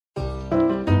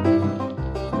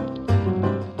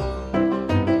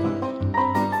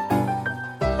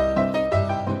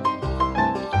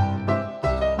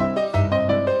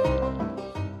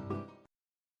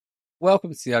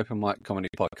Welcome to the Open Mic Comedy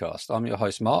Podcast. I'm your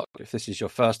host, Mark. If this is your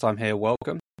first time here,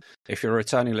 welcome. If you're a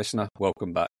returning listener,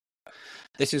 welcome back.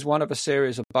 This is one of a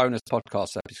series of bonus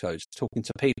podcast episodes talking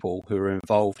to people who are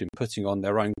involved in putting on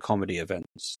their own comedy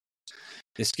events.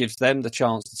 This gives them the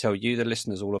chance to tell you, the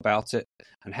listeners, all about it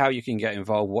and how you can get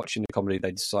involved watching the comedy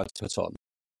they decide to put on.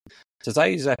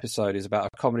 Today's episode is about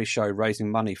a comedy show raising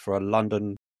money for a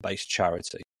London-based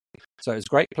charity. So it's a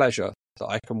great pleasure that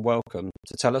I can welcome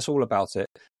to tell us all about it,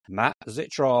 Matt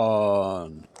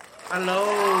Zitron. Hello,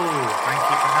 thank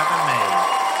you for having me.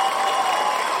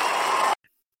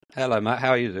 Hello, Matt. How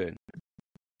are you doing?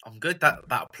 I'm good. That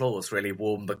applause really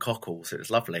warmed the cockles. It was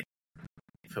lovely.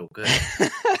 I feel good.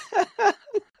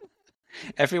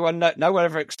 Everyone, no one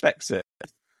ever expects it.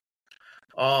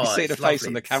 Oh, you see the face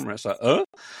on the camera. It's like,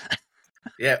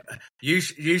 Yeah.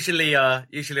 Usually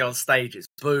on stage, it's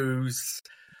booze,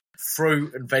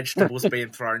 fruit, and vegetables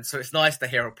being thrown. So it's nice to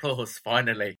hear applause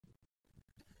finally.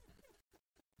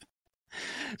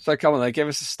 So come on, then, give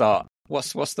us a start.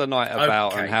 What's the night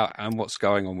about, Okay. and how and what's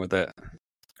going on with it?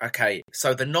 Okay,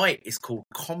 so the night is called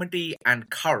Comedy and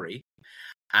Curry,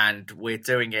 and we're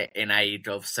doing it in aid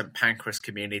of St Pancras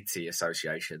Community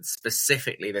Association,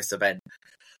 specifically this event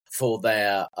for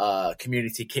their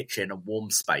community kitchen and warm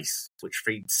space, which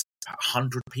feeds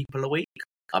 100 people a week,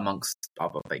 amongst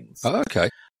other things. Oh, okay.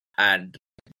 And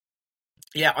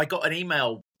yeah, I got an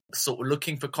email sort of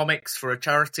looking for comics for a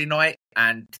charity night,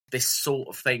 and this sort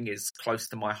of thing is close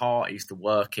to my heart. I used to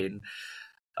work in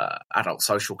adult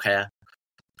social care,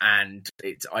 and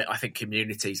I think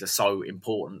communities are so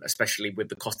important, especially with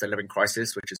the cost of living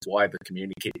crisis, which is why the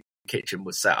community kitchen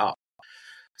was set up.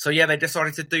 So yeah, they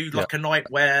decided to do like a night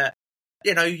where,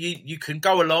 you know, you can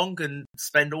go along and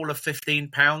spend all of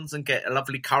 £15 and get a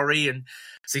lovely curry and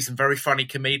see some very funny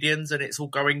comedians, and it's all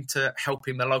going to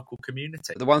helping the local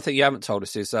community. The one thing you haven't told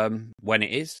us is when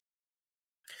it is.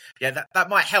 Yeah, that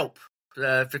might help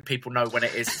for people know when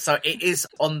it is. So it is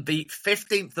on the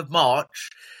 15th of March,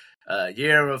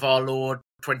 year of our Lord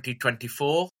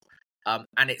 2024,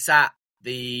 and it's at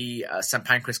the St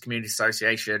Pancras Community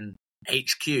Association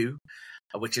HQ,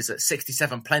 which is at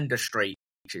 67 Plender Street,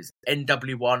 which is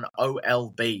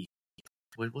NW1OLB.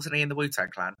 Wasn't he in the Wu-Tang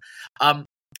Clan?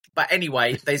 But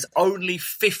anyway, there's only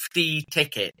 50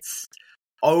 tickets.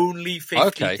 Only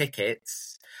 50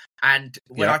 tickets. And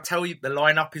when I tell you the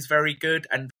lineup is very good,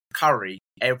 and curry,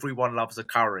 everyone loves a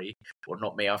curry. Well,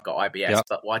 not me, I've got IBS,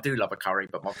 but I do love a curry,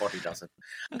 but my body doesn't.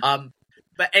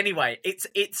 But anyway, it's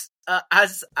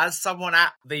as someone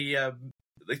at the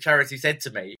charity said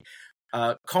to me,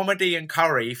 comedy and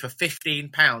curry for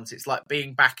 £15. It's like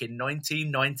being back in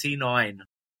 1999.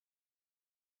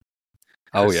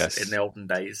 Oh yes, in the olden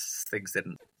days, things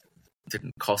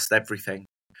didn't cost everything.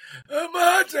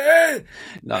 Marty,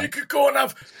 you could go and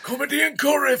have comedy and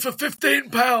curry for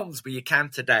 £15, but you can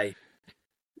today.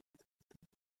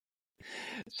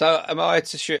 So am I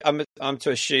to I'm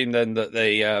to assume then that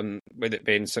the with it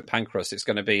being St Pancras, it's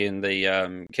going to be in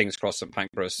the King's Cross, St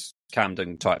Pancras,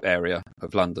 Camden type area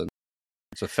of London.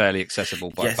 So fairly accessible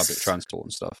by public transport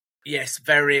and stuff. Yes,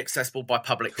 very accessible by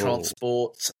public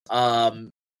transport.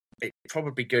 It'd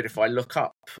probably be good if I look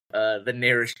up the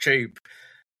nearest tube.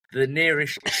 The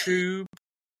nearest tube.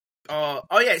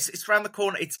 It's around the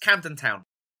corner. It's Camden Town.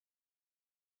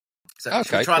 So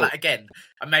try that again,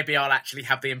 and maybe I'll actually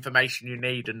have the information you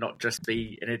need and not just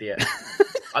be an idiot.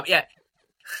 But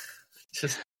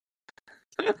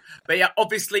yeah,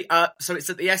 obviously, so it's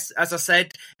at the as I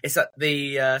said, it's at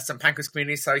the St Pancras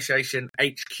Community Association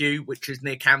HQ, which is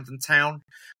near Camden Town,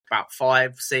 about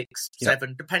 5, 6,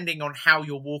 7, depending on how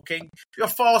you're walking. If you're a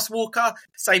fast walker,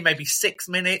 say maybe 6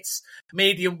 minutes.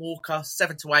 Medium walker,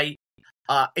 7 to 8.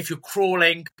 If you're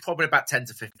crawling, probably about 10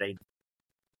 to 15.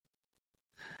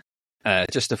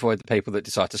 Just avoid the people that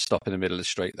decide to stop in the middle of the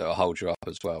street that will hold you up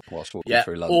as well whilst walking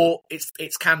through London. Or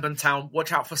it's Camden Town.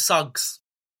 Watch out for Suggs.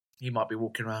 He might be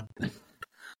walking around.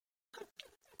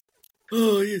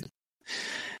 Oh, yeah.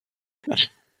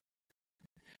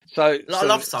 I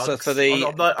love Suggs. So for the...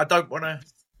 I don't want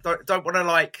to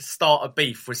like start a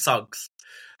beef with Suggs.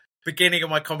 Beginning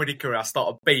of my comedy career, I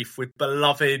start a beef with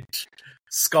beloved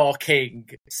Scar King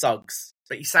Suggs.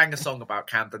 But he sang a song about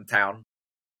Camden Town,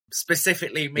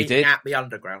 specifically meeting at the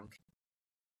Underground.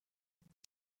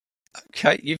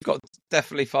 Okay, you've got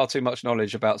definitely far too much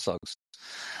knowledge about Suggs.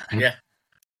 Yeah.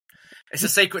 It's a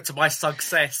secret to my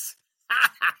success.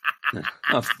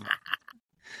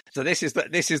 So this is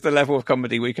the level of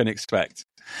comedy we can expect.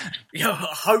 Yeah,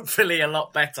 hopefully a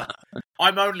lot better.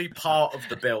 I'm only part of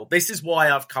the bill. This is why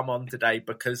I've come on today,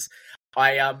 because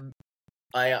I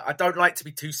don't like to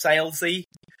be too salesy.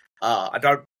 I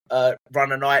don't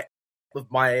run a night of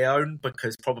my own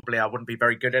because probably I wouldn't be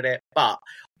very good at it. But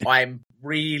I'm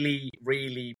really,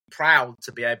 really proud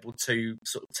to be able to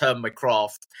sort of turn my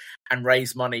craft and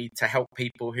raise money to help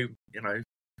people who,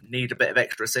 need a bit of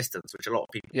extra assistance, which a lot of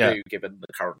people do, given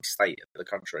the current state of the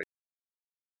country.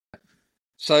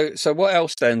 So what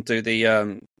else then do the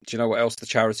do you know what else the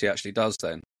charity actually does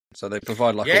then? So they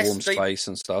provide a warm space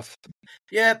and stuff.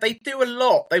 Yeah, they do a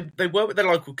lot. They work with the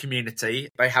local community.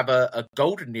 They have a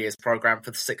Golden Years program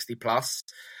for the 60 plus.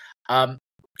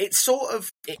 It's sort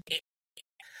of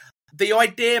the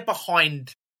idea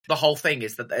behind the whole thing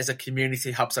is that there's a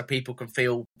community hub so people can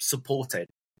feel supported.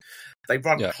 They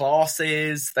run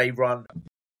classes. They run.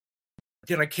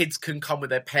 Kids can come with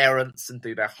their parents and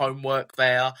do their homework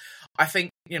there. I think,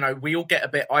 we all get a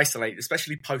bit isolated,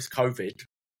 especially post-COVID.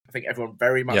 I think everyone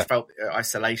very much felt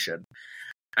isolation.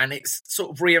 And it's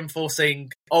sort of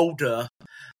reinforcing older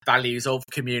values of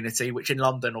community, which in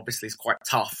London obviously is quite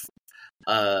tough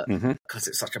because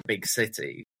it's such a big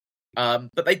city.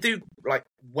 But they do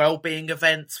well-being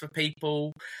events for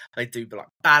people. They do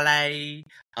ballet.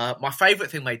 My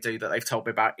favourite thing they do that they've told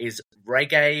me about is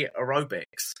reggae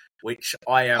aerobics, which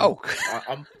I am.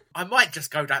 I might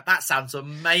just go down. That sounds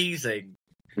amazing.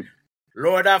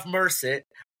 Lord have mercy.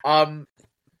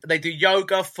 They do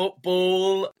yoga,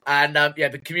 football, and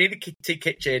the community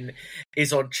kitchen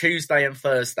is on Tuesday and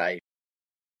Thursday.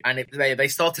 And they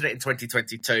started it in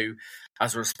 2022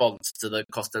 as a response to the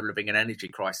cost of living and energy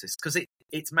crisis. Because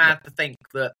it's mad to think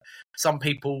that some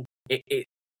people, they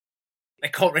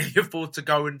can't really afford to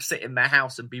go and sit in their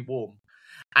house and be warm.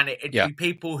 And it'd be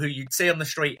people who you'd see on the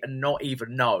street and not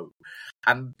even know.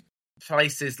 And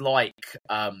places like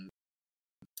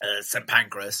St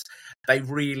Pancras, they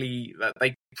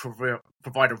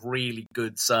provide a really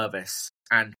good service.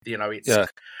 And,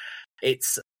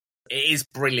 it is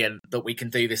brilliant that we can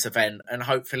do this event and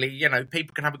hopefully,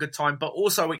 people can have a good time, but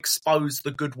also expose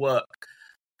the good work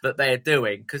that they're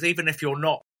doing. Because even if you're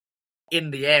not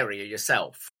in the area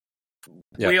yourself,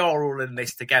 we are all in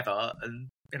this together and,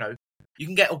 you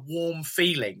can get a warm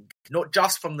feeling, not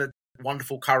just from the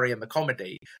wonderful curry and the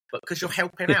comedy, but because you're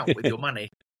helping out with your money.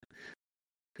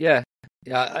 Yeah.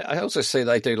 I also see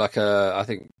they do I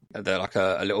think they're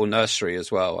a little nursery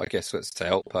as well. I guess it's to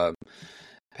help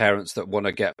parents that want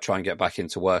to try and get back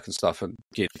into work and stuff, and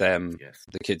give them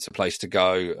the kids a place to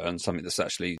go and something that's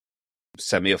actually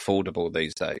semi-affordable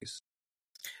these days.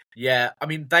 Yeah, I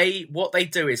mean, what they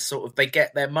do is sort of they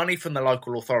get their money from the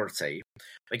local authority,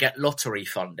 they get lottery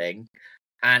funding,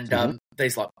 and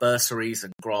there's bursaries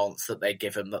and grants that they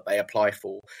give them that they apply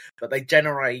for, but they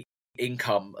generate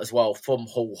income as well from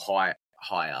hall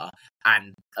hire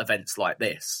and events like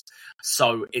this.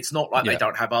 So it's not like they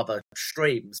don't have other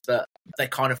streams, but they're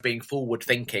kind of being forward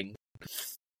thinking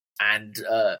and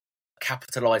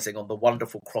capitalising on the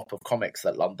wonderful crop of comics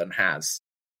that London has.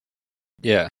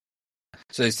 Yeah.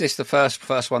 So is this the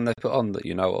first one they put on that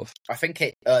you know of? I think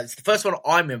it's the first one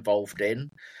I'm involved in.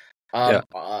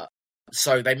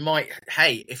 So they might,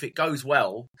 if it goes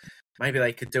well, maybe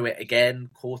they could do it again,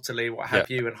 quarterly, what have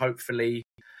you, and hopefully,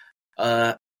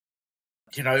 everyone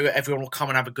will come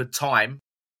and have a good time,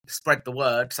 spread the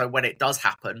word, so when it does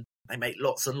happen, they make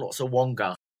lots and lots of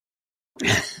wonga.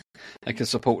 They can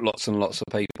support lots and lots of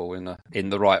people in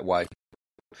the right way.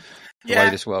 The way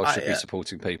this world should be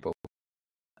supporting people.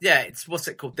 Yeah, it's what's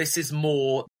it called? This is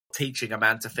more teaching a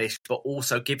man to fish, but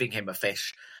also giving him a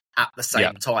fish at the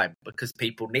same time, because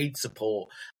people need support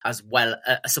as well,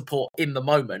 support in the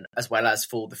moment as well as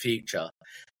for the future.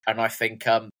 And I think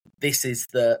this is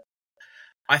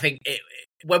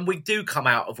when we do come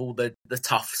out of all the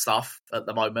tough stuff at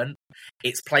the moment,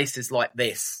 it's places like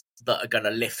this that are going to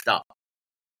lift up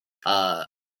the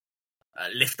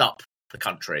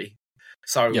country.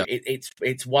 So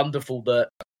it's wonderful that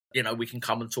we can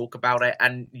come and talk about it,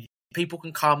 and people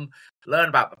can come learn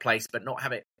about the place, but not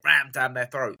have it rammed down their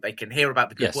throat. They can hear about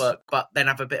the good work, but then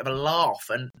have a bit of a laugh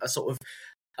and a sort of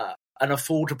an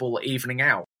affordable evening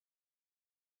out.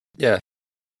 Yeah.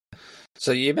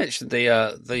 So you mentioned the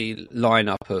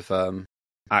lineup of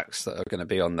acts that are going to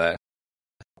be on there.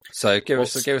 So give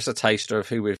us a taster of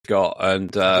who we've got,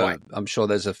 and I'm sure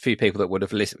there's a few people that would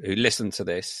have listened to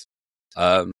this,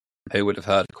 who would have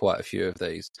heard quite a few of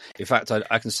these. In fact,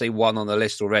 I can see one on the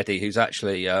list already who's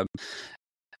actually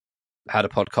had a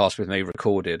podcast with me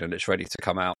recorded, and it's ready to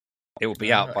come out. It will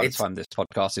be out by the time this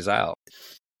podcast is out.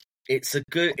 It's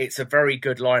a very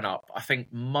good lineup. I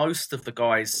think most of the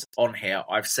guys on here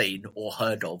I've seen or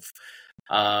heard of.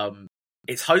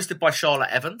 It's hosted by Charlotte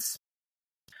Evans.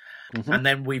 Mm-hmm. And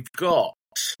then we've got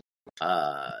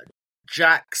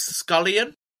Jack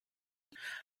Scullion,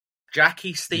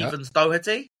 Jackie Stevens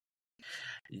Doherty,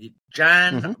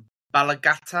 Jan Mm-hmm.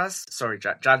 Balagatas. Sorry,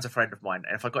 Jan's a friend of mine,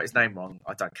 and if I got his name wrong,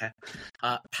 I don't care.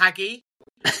 Paggy,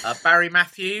 Barry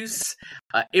Matthews,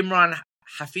 Imran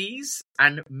Hafiz,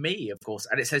 and me, of course.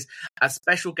 And it says, as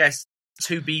special guest,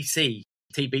 2BC,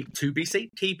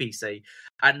 TBC.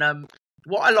 And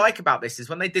what I like about this is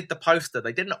when they did the poster,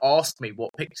 they didn't ask me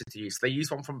what picture to use. They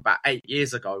used one from about 8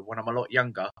 years ago when I'm a lot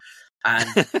younger. And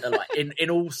like in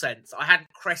all sense, I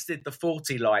hadn't crested the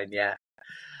 40 line yet.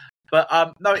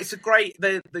 But no, it's a great,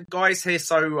 the guys here.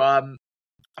 So I've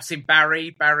seen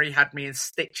Barry. Barry had me in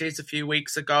Stitches a few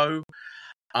weeks ago.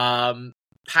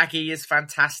 Paggy is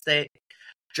fantastic.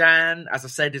 Jan, as I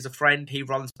said, is a friend. He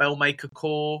runs Bellmaker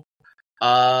Core.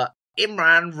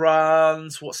 Imran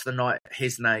runs, what's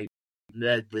his name?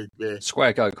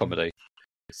 Square Go Comedy.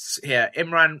 Yeah,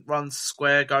 Imran runs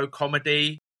Square Go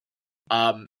Comedy.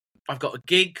 I've got a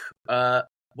gig where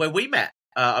we met.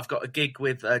 I've got a gig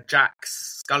with Jack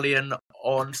Scullion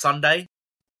on Sunday.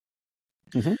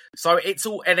 Mm-hmm. So it's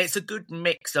a good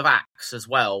mix of acts as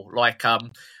well. Like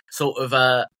sort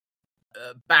of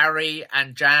Barry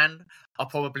and Jan are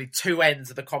probably two ends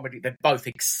of the comedy. They're both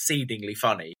exceedingly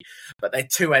funny, but they're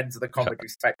two ends of the comedy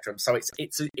spectrum. So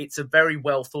it's a very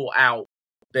well thought out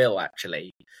bill.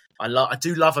 Actually, I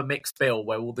do love a mixed bill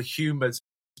where all the humour's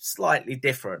slightly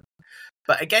different.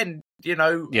 But again, you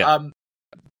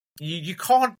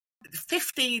can't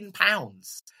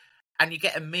 £15 and you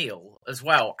get a meal as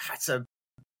well. That's a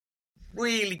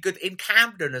really good in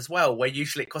Camden as well, where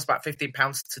usually it costs about £15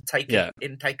 to take an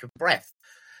intake of breath.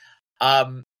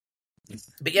 But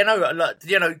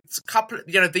a couple.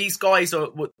 These guys are.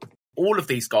 All of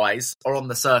these guys are on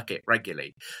the circuit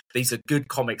regularly. These are good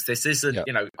comics. This isn't.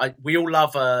 We all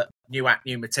love a new act,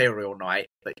 new material night,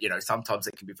 but sometimes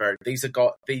it can be very.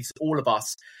 All of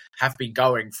us have been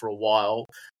going for a while.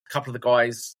 A couple of the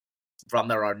guys run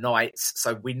their own nights,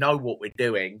 so we know what we're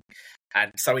doing,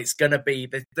 and so it's going to be.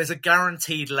 There's a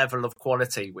guaranteed level of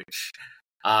quality which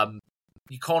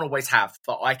you can't always have,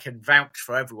 but I can vouch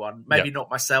for everyone. Maybe not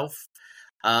myself.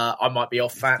 I might be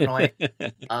off that night.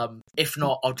 If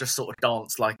not, I'll just sort of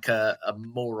dance like a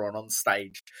moron on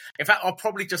stage. In fact, I'll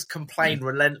probably just complain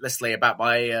relentlessly about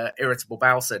my irritable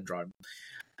bowel syndrome.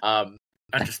 And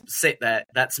just sit there.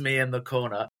 That's me in the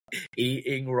corner,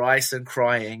 eating rice and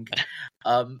crying.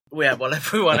 While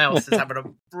everyone else is having a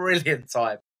brilliant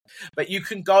time. But you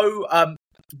can go...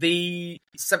 the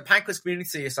St Pancras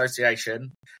Community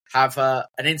Association have an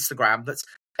Instagram that's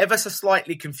ever so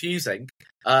slightly confusing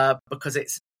because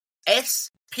it's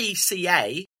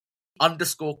SPCA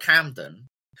 _Camden.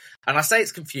 And I say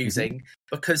it's confusing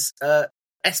because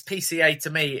SPCA to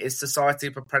me is Society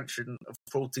of Prevention of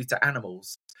Cruelty to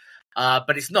Animals.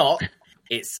 But it's not.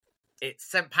 It's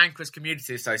St Pancras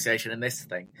Community Association in this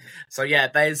thing. So yeah,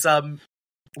 there's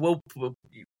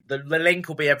the link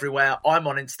will be everywhere. I'm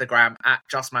on Instagram at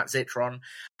JustMattZitron,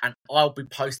 and I'll be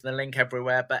posting the link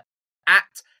everywhere. But at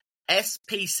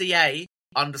SPCA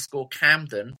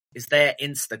 _Camden is their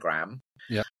Instagram,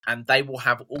 and they will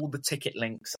have all the ticket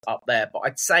links up there. But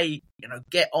I'd say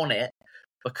get on it,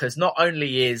 because not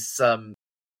only is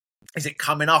it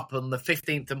coming up on the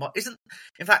 15th of March? Isn't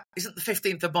the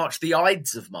 15th of March the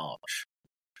Ides of March?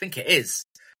 I think it is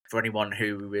for anyone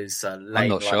who is late. I'm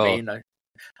not sure. Me,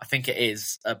 I think it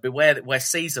is. Beware where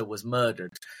Caesar was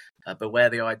murdered.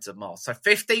 Beware the Ides of March. So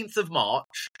 15th of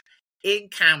March in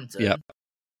Camden. Yep.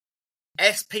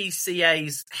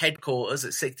 SPCA's headquarters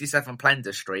at 67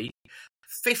 Plender Street.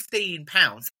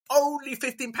 £15. Only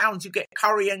 £15. You get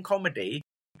curry and comedy.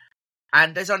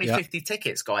 And there's only 50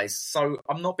 tickets, guys. So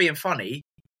I'm not being funny.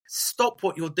 Stop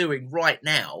what you're doing right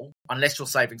now, unless you're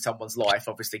saving someone's life.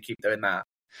 Obviously, keep doing that.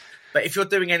 But if you're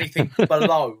doing anything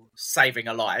below saving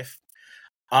a life,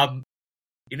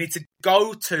 you need to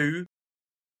go to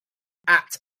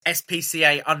at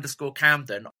SPCA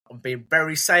 _Camden. I'm being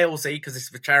very salesy because it's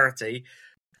for charity.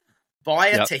 Buy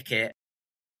a ticket.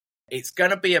 It's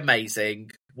going to be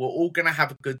amazing. We're all going to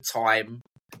have a good time.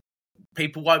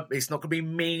 People won't. It's not going to be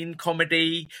mean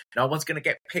comedy. No one's going to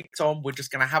get picked on. We're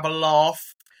just going to have a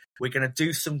laugh. We're going to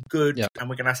do some good, and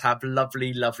we're going to have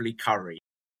lovely, lovely curry.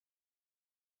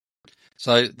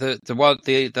 So the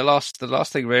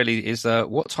last thing really is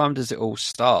what time does it all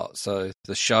start? So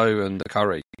the show and the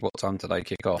curry, what time do they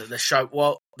kick off? The show,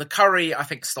 well, the curry I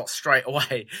think starts straight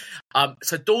away.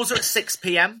 So doors are at 6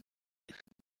 p.m.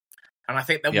 and I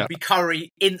think there will be curry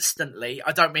instantly.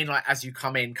 I don't mean like as you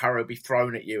come in, curry will be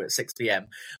thrown at you at 6 p.m.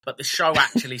 But the show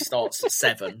actually starts at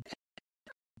 7.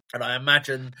 And I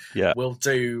imagine we'll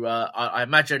do. I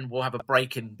imagine we'll have a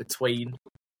break in between,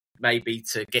 maybe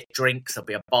to get drinks. There'll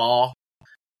be a bar.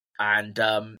 And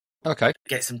Okay.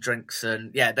 get some drinks,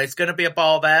 and yeah, there's going to be a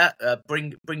bar there.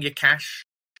 Bring your cash.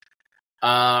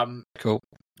 Cool.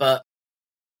 But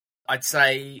I'd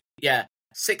say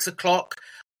 6:00.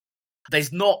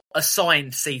 There's not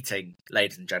assigned seating,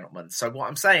 ladies and gentlemen. So what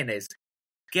I'm saying is,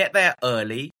 get there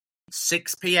early,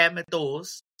 6 p.m. at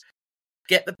doors.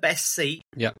 Get the best seat.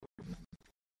 Yeah.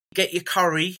 Get your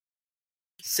curry.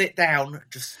 Sit down.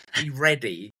 Just be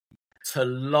ready to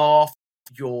laugh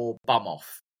your bum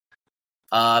off.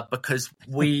 Because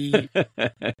we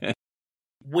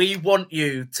want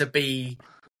you to be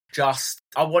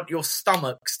I want your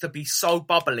stomachs to be so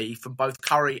bubbly from both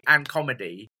curry and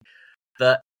comedy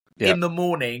that in the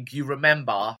morning you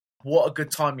remember what a good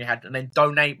time you had, and then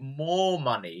donate more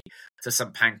money to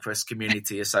St Pancras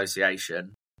Community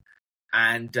Association.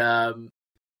 And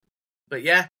but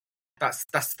yeah, that's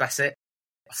it.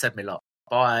 I said me lot.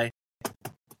 Bye.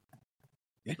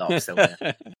 No, I'm still there.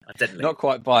 I didn't leave. Not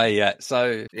quite by yet.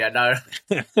 So yeah, no.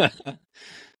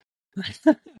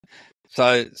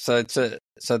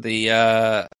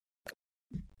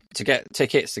 To get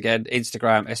tickets, again,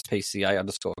 Instagram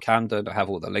SPCA_Camden. I have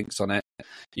all the links on it.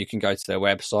 You can go to their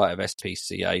website of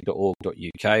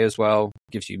spca.org.uk as well.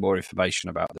 It gives you more information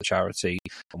about the charity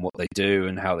and what they do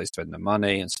and how they spend their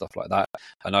money and stuff like that.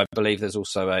 And I believe there's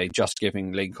also a Just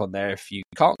Giving link on there if you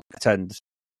can't attend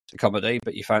the comedy,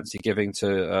 but you fancy giving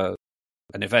to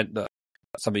an event that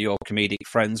some of your comedic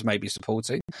friends may be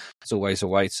supporting. There's always a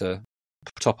way to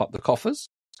top up the coffers.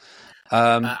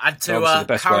 And to the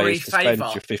best way curry is to spend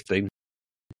favour. your 15.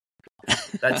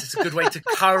 That's just a good way to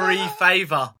curry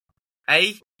favour.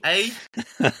 Eh? Do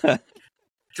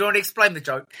you want to explain the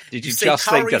joke? Did you just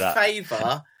think of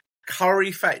that?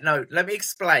 Curry favour. No, let me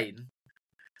explain.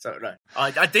 So no,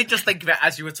 I did just think of it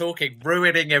as you were talking,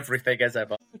 ruining everything as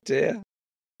ever. Oh dear.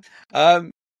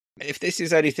 If this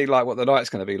is anything like what the night's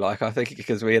going to be like, I think it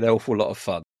could be an awful lot of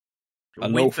fun.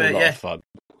 An awful lot of fun.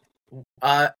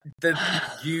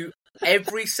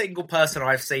 Every single person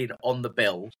I've seen on the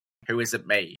bill who isn't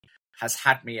me has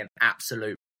had me in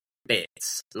absolute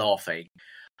bits laughing.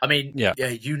 I mean,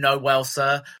 you know well,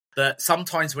 sir, that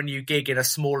sometimes when you gig in a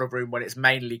smaller room when it's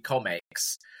mainly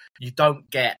comics, you don't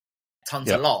get tons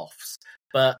of laughs.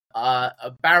 But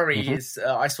Barry is.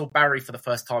 I saw Barry for the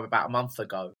first time about a month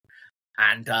ago,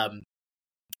 and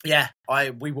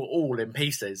we were all in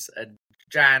pieces. And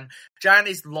Jan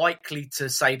is likely to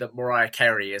say that Mariah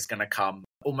Carey is going to come.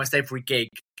 Almost every gig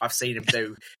I've seen him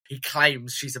do, he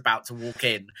claims she's about to walk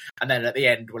in, and then at the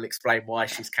end we'll explain why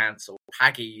she's cancelled.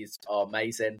 Paggy's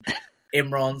amazing.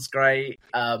 Imran's great.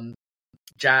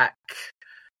 Jack.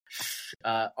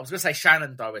 I was going to say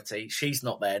Shannon Doherty. She's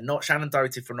not there. Not Shannon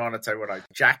Doherty from 90210.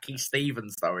 Jackie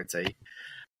Stevens Doherty.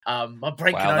 My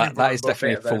brain can only that is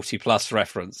definitely a 40+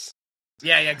 reference.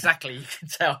 Yeah, exactly. You can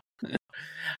tell.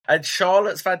 And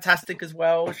Charlotte's fantastic as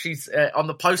well. She's on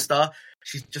the poster.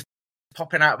 She's just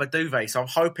popping out of a duvet, so I'm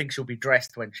hoping she'll be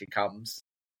dressed when she comes.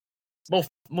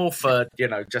 More for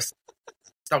just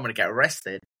don't want to get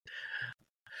arrested.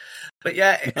 But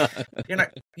yeah,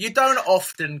 you don't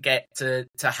often get to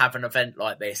have an event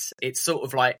like this. It's sort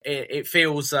of like it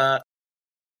feels like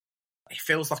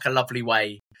a lovely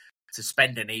way to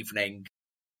spend an evening.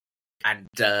 And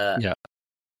I've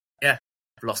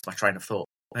lost my train of thought.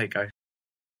 There you go.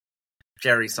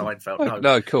 Jerry Seinfeld.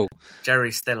 No, cool.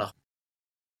 Jerry Stiller.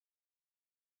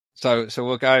 So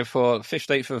we're going for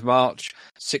 15th of March,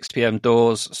 6 p.m.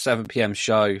 doors, 7 p.m.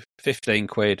 show, 15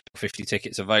 quid, 50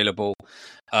 tickets available.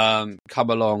 Come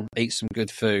along, eat some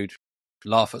good food,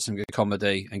 laugh at some good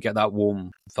comedy, and get that warm,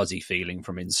 fuzzy feeling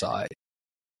from inside.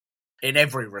 In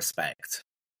every respect.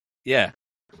 Yeah.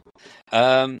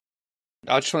 I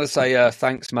just want to say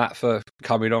thanks, Matt, for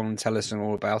coming on and telling us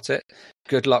all about it.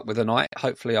 Good luck with the night.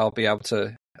 Hopefully I'll be able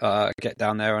to get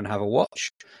down there and have a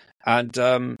watch.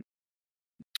 And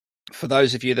for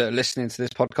those of you that are listening to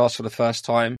this podcast for the first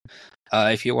time,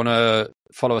 if you want to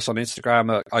follow us on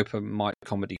Instagram at Open Mic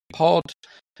Comedy Pod,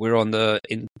 we're on the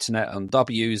internet on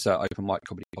W's at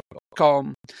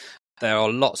openmiccomedypod.com. There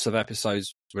are lots of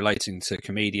episodes relating to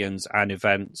comedians and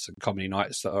events and comedy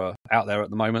nights that are out there at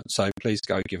the moment, so please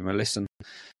go give them a listen.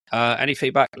 Any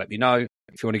feedback, let me know.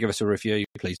 If you want to give us a review,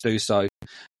 please do so.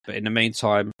 But in the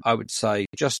meantime, I would say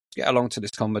just get along to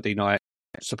this comedy night,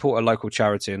 support a local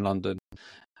charity in London,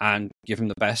 and give them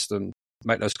the best and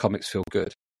make those comics feel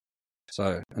good.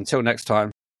 So until next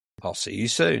time, I'll see you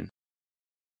soon.